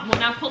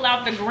when I pull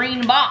out the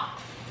green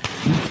box.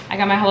 I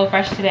got my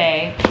HelloFresh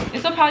today.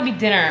 This will probably be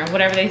dinner,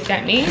 whatever they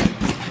sent me.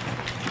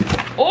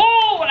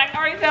 Oh, I can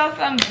already tell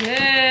something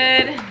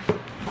good.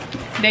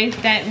 They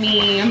sent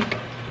me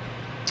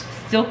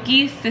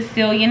silky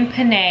Sicilian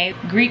penne,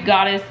 Greek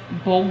goddess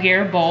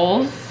Bulgar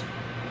bowls.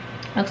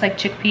 Looks like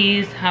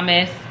chickpeas,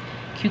 hummus,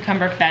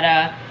 cucumber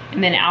feta,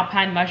 and then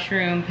alpine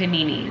mushroom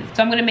paninis.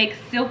 So I'm gonna make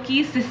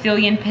silky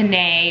Sicilian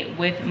penne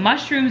with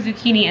mushroom,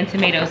 zucchini, and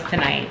tomatoes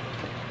tonight.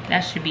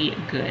 That should be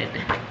good.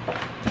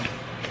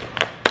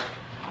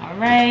 All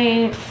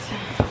right.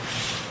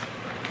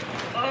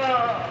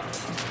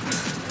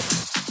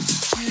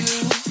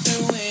 You've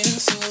been waiting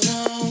so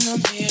long,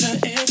 I'm here to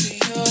answer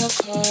your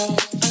call.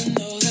 I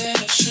know that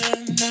I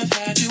shouldn't have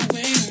had you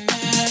waiting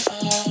at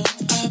all.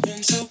 I've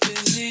been so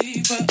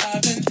busy, but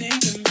I've been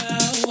thinking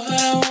about what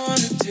I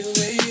wanna do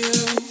with you.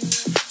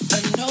 I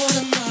know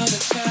them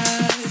other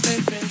guys,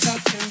 they've been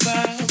talking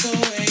about the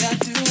way I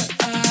do what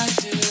I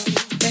do.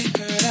 They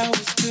heard I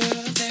was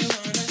good, they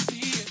wanna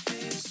see if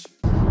it's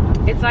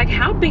true. It's like,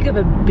 how big of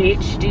a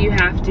bitch do you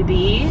have to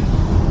be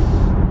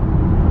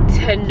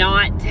to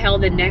not tell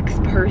the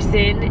next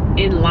person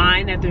in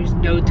line that there's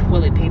no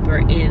toilet paper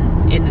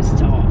in the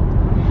stall?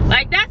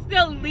 Like, that's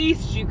the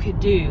least you could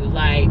do.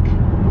 Like,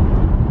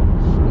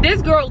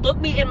 this girl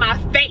looked me in my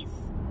face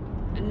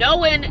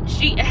knowing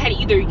she had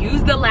either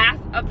used the last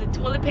of the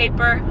toilet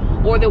paper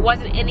or there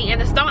wasn't any in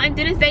the stall and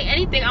didn't say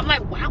anything. I'm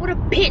like, wow, what a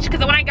bitch. Because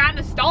when I got in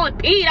the stall and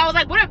peed, I was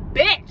like, what a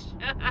bitch.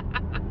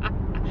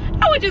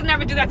 I would just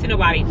never do that to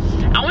nobody.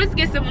 I wanted to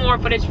get some more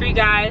footage for you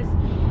guys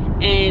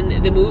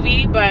in the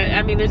movie, but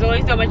I mean, there's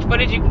only so much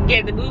footage you can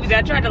get in the movies.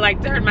 I tried to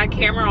like turn my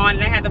camera on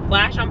and I had the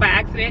flash on by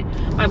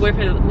accident. My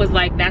boyfriend was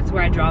like, that's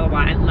where I draw the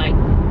line. Like,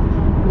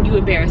 you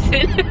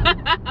embarrassing.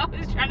 I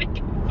was trying to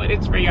get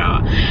footage for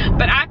y'all.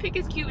 But I Pick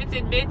is Cute. It's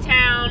in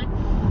Midtown.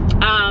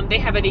 They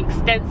have an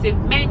extensive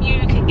menu.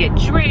 You can get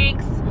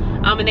drinks.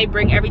 And they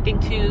bring everything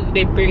to,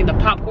 they bring the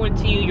popcorn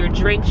to you, your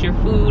drinks, your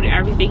food,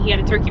 everything. He had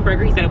a turkey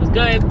burger. He said it was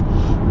good.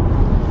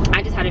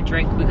 I just had a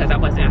drink because I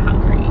wasn't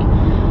hungry.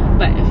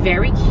 But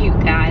very cute,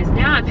 guys.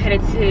 Now I'm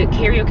headed to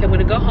karaoke. I'm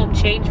gonna go home,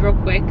 change real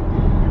quick.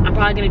 I'm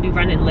probably gonna be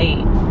running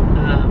late.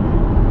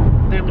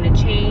 But I'm gonna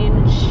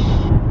change.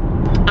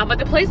 But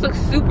the place looks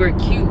super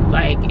cute.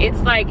 Like, it's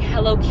like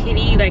Hello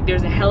Kitty. Like,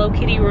 there's a Hello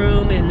Kitty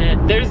room and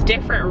then there's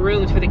different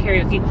rooms for the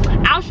karaoke.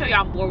 I'll show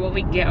y'all more when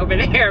we get over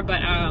there.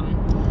 But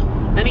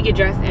let me get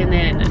dressed and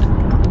then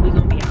we're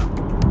gonna be out.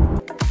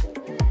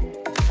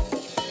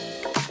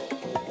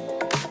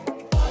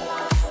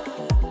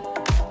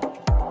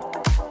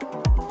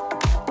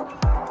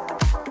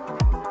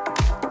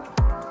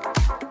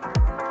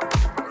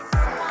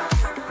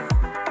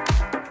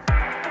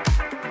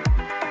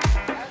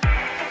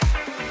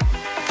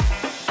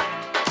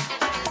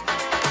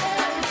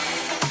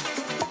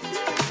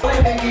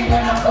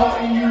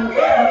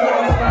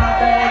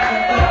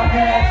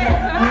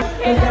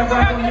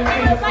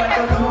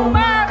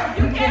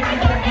 You can't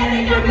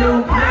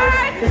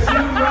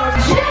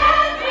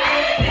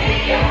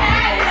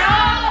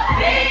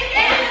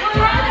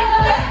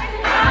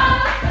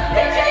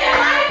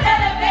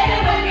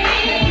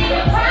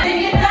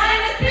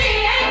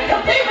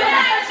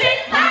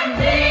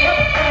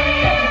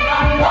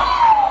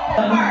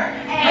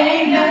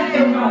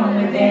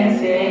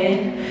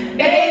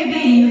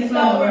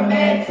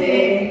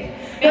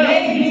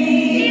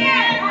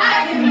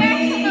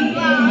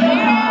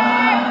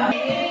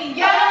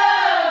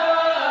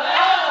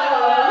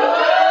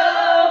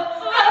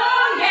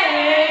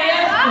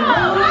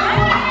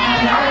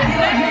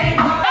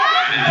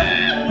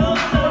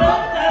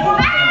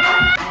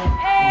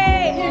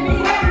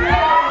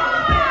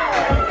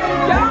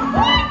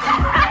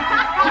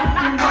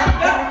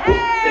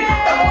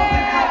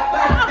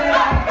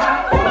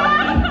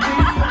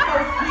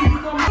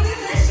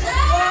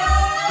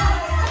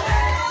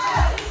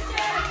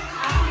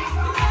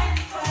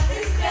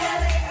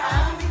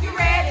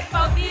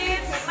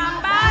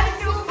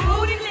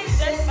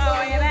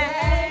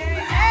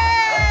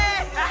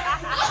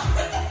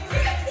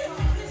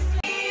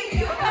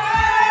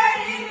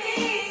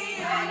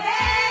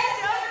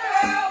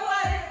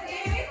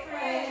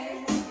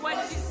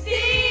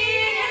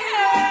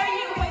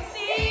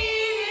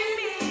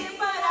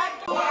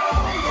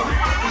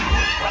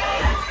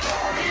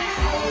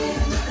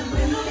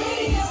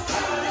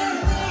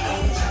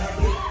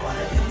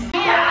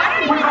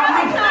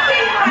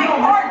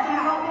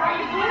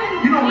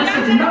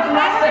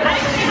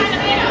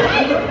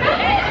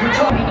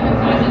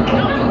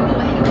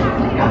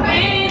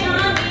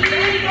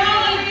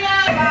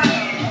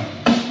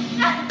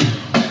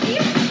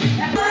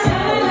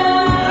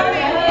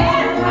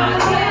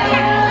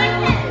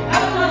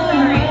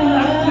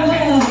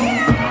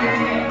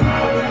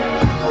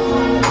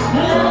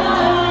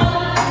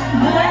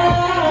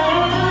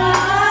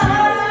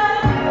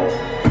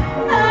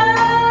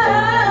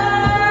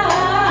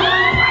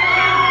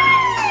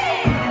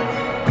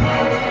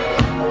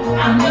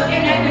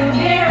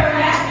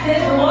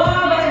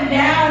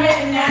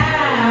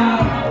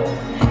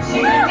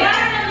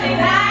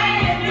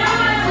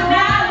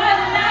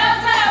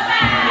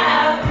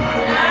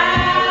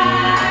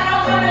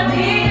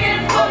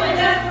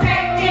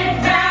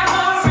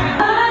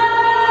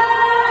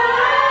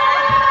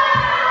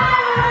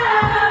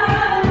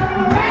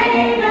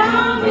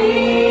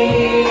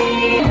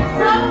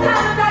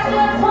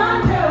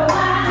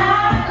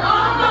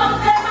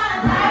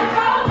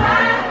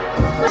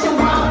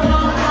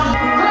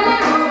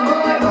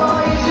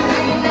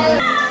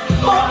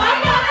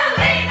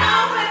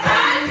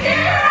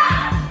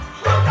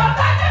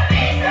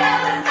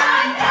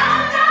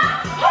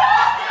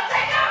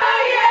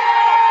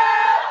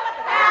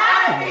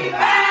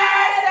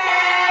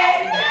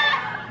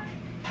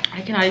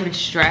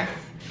stress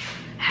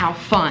how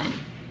fun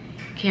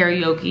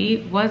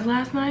karaoke was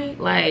last night.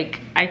 Like,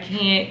 I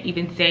can't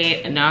even say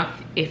it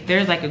enough. If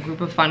there's like a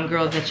group of fun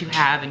girls that you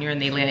have and you're in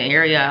the Atlanta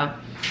area,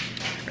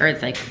 or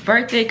it's like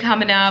birthday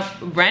coming up,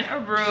 rent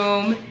a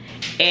room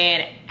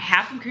and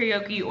have some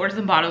karaoke, order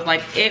some bottles.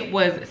 Like, it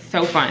was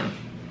so fun.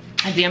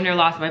 I damn near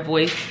lost my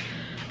voice.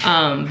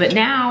 But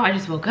now I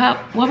just woke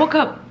up. Well, I woke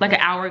up like an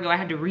hour ago. I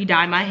had to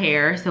re-dye my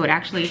hair so it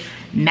actually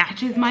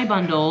matches my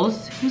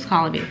bundles. Who's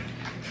calling me?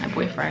 My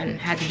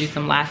boyfriend had to do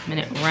some last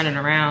minute running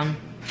around.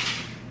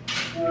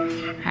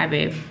 Hi,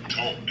 babe.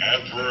 Don't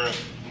ever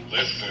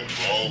listen,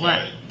 bro.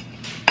 What?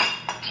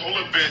 Told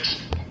a bitch.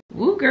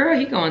 Woo, girl,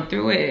 he going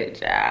through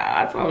it.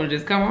 I told him to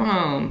just come on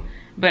home.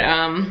 But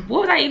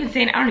what was I even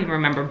saying? I don't even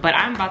remember. But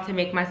I'm about to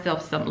make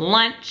myself some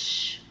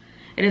lunch.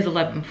 It is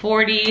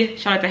 11:40.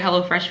 Shout out to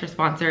HelloFresh for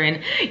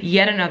sponsoring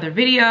yet another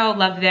video.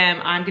 Love them.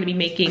 I'm gonna be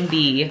making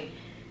the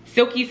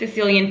Silky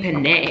Sicilian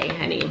Penne,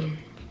 honey.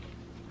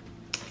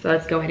 So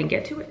let's go ahead and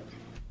get to it.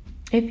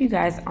 If you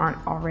guys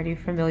aren't already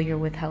familiar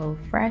with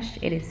HelloFresh,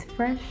 it is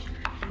fresh,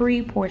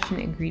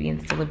 pre-portioned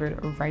ingredients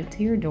delivered right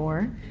to your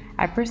door.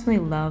 I personally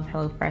love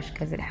HelloFresh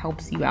because it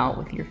helps you out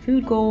with your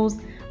food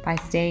goals by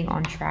staying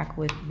on track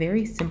with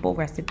very simple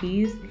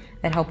recipes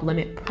that help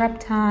limit prep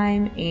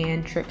time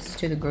and trips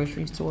to the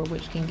grocery store,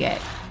 which can get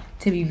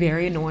to be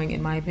very annoying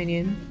in my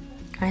opinion.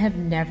 I have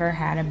never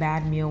had a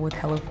bad meal with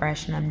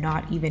HelloFresh, and I'm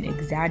not even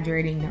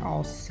exaggerating. They're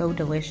all so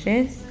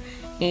delicious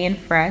and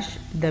fresh.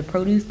 The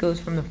produce goes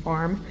from the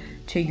farm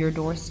to your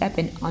doorstep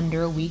in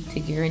under a week to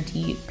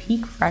guarantee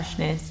peak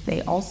freshness.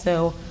 They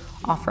also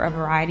offer a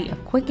variety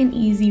of quick and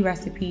easy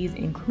recipes,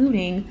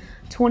 including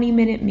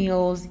 20-minute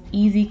meals,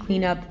 easy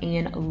cleanup,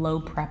 and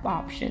low prep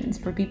options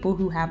for people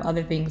who have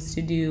other things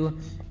to do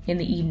in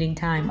the evening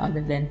time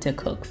other than to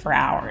cook for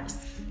hours.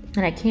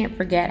 And I can't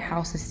forget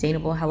how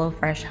sustainable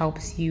HelloFresh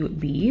helps you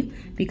be,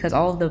 because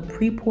all of the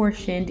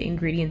pre-portioned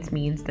ingredients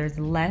means there's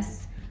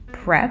less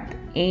prep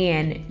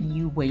and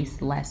you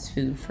waste less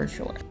food for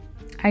sure.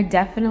 I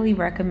definitely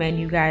recommend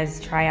you guys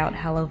try out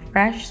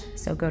HelloFresh.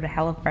 So go to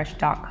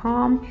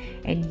HelloFresh.com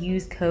and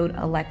use code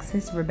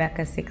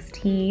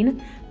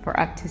AlexusRebecca16 for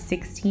up to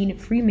 16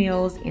 free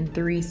meals and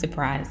 3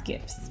 surprise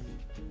gifts.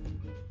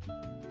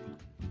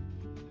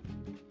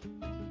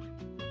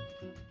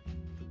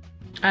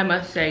 I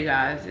must say,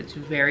 guys, it's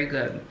very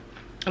good.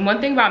 And one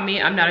thing about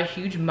me, I'm not a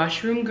huge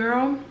mushroom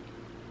girl,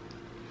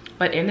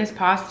 but in this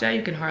pasta,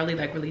 you can hardly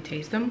like really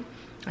taste them.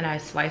 And I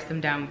slice them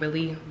down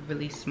really,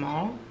 really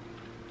small.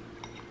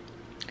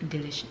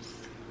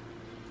 Delicious.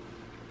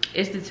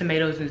 It's the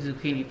tomatoes and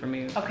zucchini for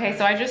me. Okay,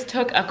 so I just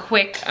took a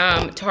quick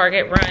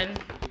Target run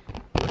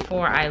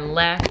before I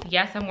left.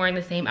 Yes, I'm wearing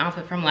the same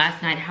outfit from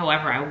last night.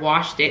 However, I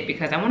washed it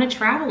because I want to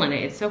travel in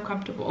it. It's so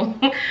comfortable.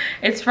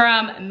 It's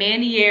from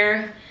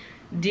Manier.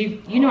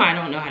 You know I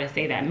don't know how to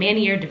say that.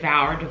 Manier,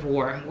 Devour,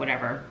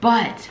 whatever.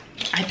 But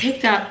I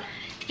picked up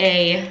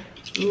a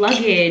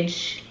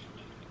luggage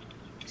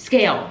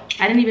scale.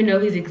 I didn't even know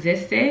these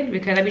existed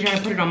because I've been trying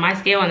to put it on my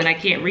scale and then I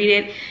can't read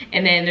it.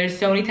 And then there's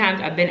so many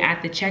times I've been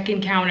at the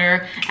check-in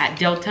counter at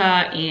Delta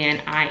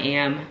and I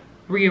am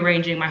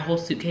rearranging my whole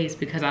suitcase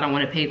because I don't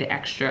want to pay the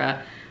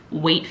extra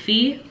weight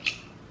fee.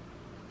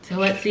 So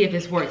let's see if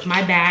this works.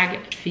 My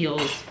bag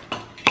feels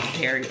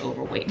very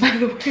overweight, by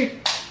the way.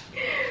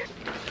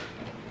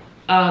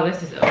 Oh,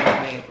 this is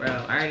overweight,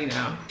 bro. I already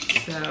know.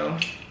 So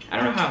I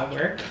don't know how it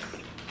works.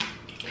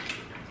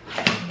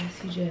 I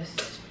guess you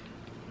just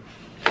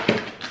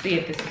see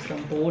if this is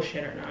some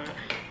bullshit or not.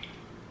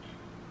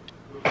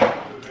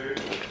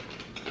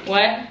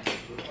 What?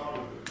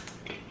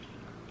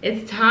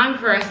 It's time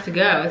for us to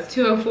go. It's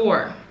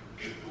 2:04.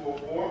 It's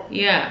 2:04?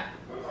 Yeah.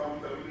 What time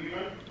is that we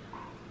leaving?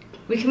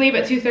 We can leave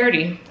at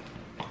 2:30.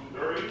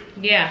 2:30?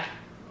 Yeah.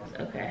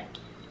 Okay.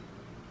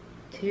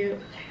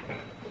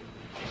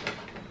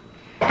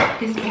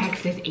 This bag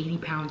says 80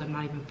 pounds. I'm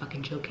not even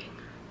fucking joking.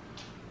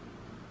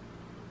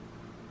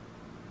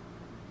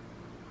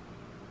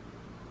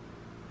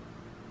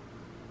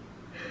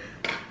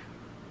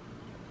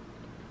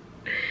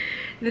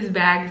 This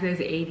bag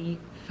says 80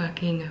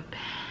 fucking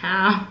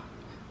pounds.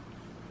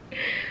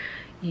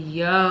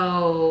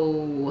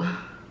 Yo.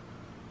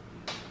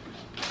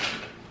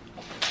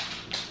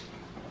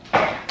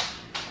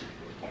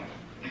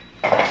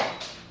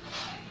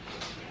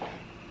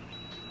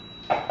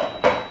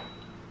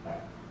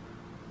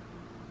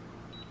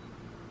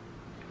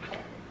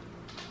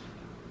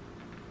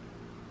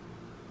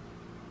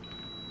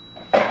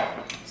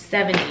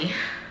 $70.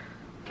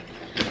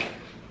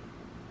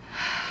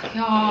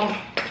 Y'all,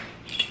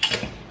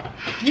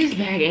 this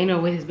bag ain't no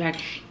way this bag.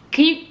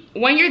 Can you,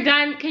 when you're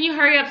done, can you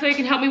hurry up so you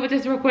can help me with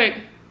this real quick?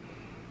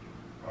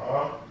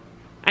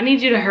 I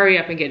need you to hurry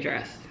up and get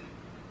dressed.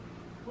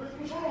 What's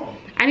wrong?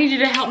 I need you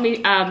to help me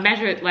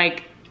measure,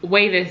 like,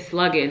 weigh this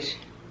luggage.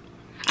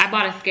 I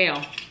bought a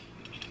scale.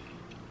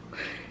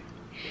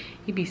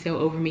 He'd be so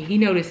over me. He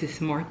knows this is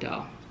smart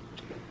though.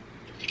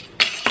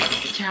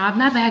 Child,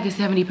 my bag is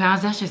 70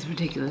 pounds. That's just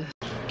ridiculous.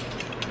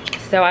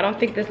 So I don't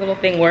think this little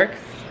thing works.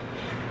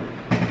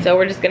 So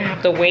we're just gonna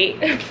have to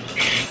wait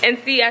and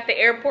see you at the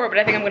airport. But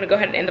I think I'm gonna go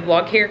ahead and end the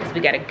vlog here because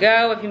we gotta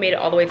go. If you made it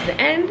all the way to the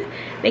end,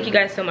 thank you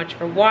guys so much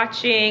for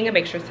watching.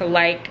 Make sure to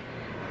like,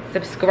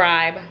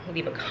 subscribe,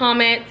 leave a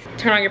comment,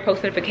 turn on your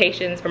post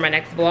notifications for my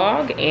next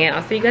vlog, and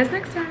I'll see you guys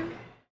next time.